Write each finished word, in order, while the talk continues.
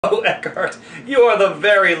Oh, Eckhart, you are the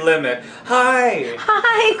very limit. Hi.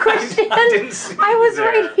 Hi, Christian. I didn't see I was you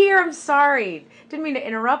there. right here. I'm sorry. Didn't mean to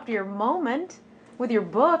interrupt your moment with your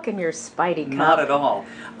book and your Spidey cup. Not at all.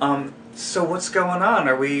 So what's going on?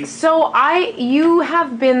 Are we... You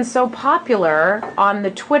have been so popular on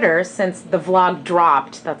the Twitter since the vlog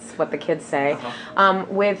dropped. That's what the kids say.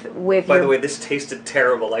 With By the way, this tasted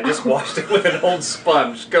terrible. I just washed it with an old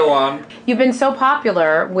sponge. Go on. You've been so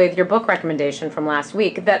popular with your book recommendation from last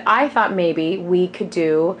week that I thought maybe we could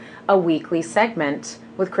do a weekly segment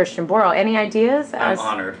with Christian Borle. Any ideas? I'm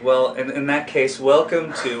honored. Well, in that case,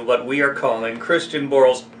 welcome to what we are calling Christian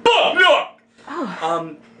Borle's BOOKNOOK!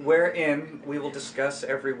 Oh. Wherein we will discuss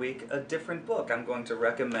every week a different book. I'm going to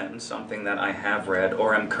recommend something that I have read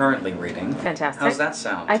or am currently reading. Fantastic. How's that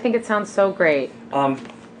sound? I think it sounds so great.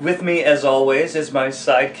 With me, as always, is my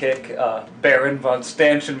sidekick, Baron von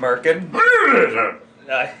Stanschenmerken.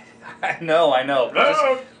 I know.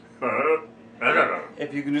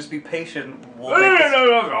 If you can just be patient, we'll make this...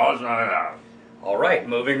 Alright,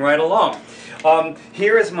 moving right along.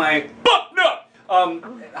 Here is my BOOKNOOK!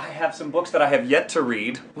 I have some books that I have yet to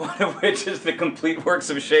read, one of which is the complete works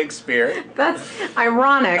of Shakespeare. That's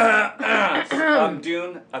ironic.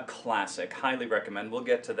 Dune, a classic. Highly recommend. We'll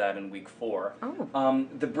get to that in week 4. Oh.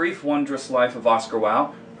 The Brief Wondrous Life of Oscar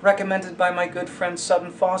Wilde, recommended by my good friend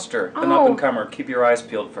Sutton Foster, an Oh. up-and-comer. Keep your eyes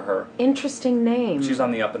peeled for her. Interesting name. She's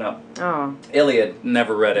on the up and up. Oh. Iliad,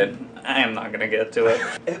 never read it. I am not going to get to it.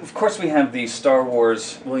 Of course we have the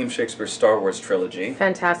William Shakespeare Star Wars trilogy.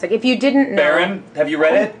 Fantastic. If you didn't know... Baron, have you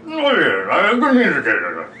read it?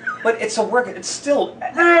 But it's a work, it's still...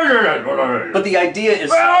 But the idea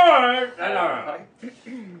is...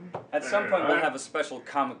 At some point we'll have a special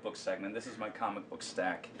comic book segment. This is my comic book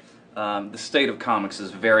stack. The state of comics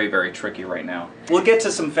is very, very tricky right now. We'll get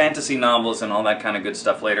to some fantasy novels and all that kind of good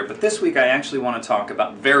stuff later, but this week I actually want to talk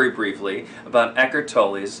about, very briefly, about Eckhart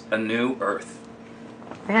Tolle's A New Earth.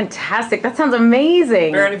 Fantastic. That sounds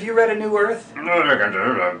amazing. Baron, have you read A New Earth?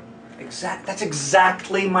 That's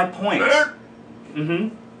exactly my point.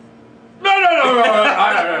 Mm-hmm.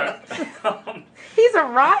 He's a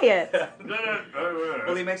riot.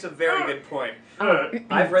 Well, he makes a very good point.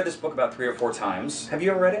 I've read this book about 3 or 4 times. Have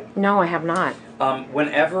you ever read it? No, I have not.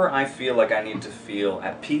 Whenever I feel like I need to feel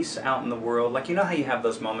at peace out in the world, like you know how you have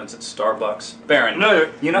those moments at Starbucks? Baron,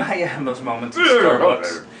 you know how you have those moments at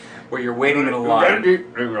Starbucks where you're waiting in a line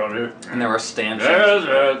and there are stanchions.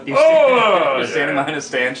 You're standing behind a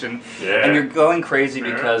stanchion and you're going crazy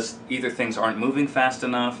because either things aren't moving fast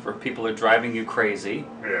enough or people are driving you crazy.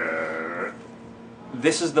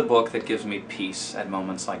 This is the book that gives me peace at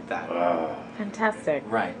moments like that. Fantastic.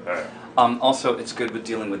 Right. Also, it's good with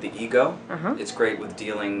dealing with the ego. Uh-huh. It's great with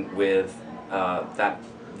dealing with that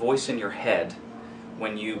voice in your head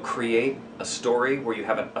when you create a story where you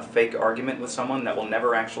have a fake argument with someone that will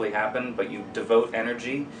never actually happen, but you devote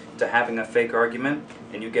energy to having a fake argument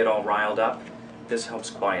and you get all riled up. This helps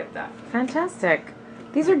quiet that. Fantastic.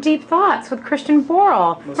 These are deep thoughts with Christian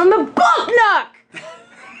Borle from the BOOKNOOK!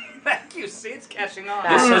 Thank you. See, it's catching on.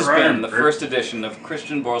 This has been the first edition of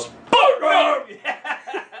Christian Borle's BOOKNOOK!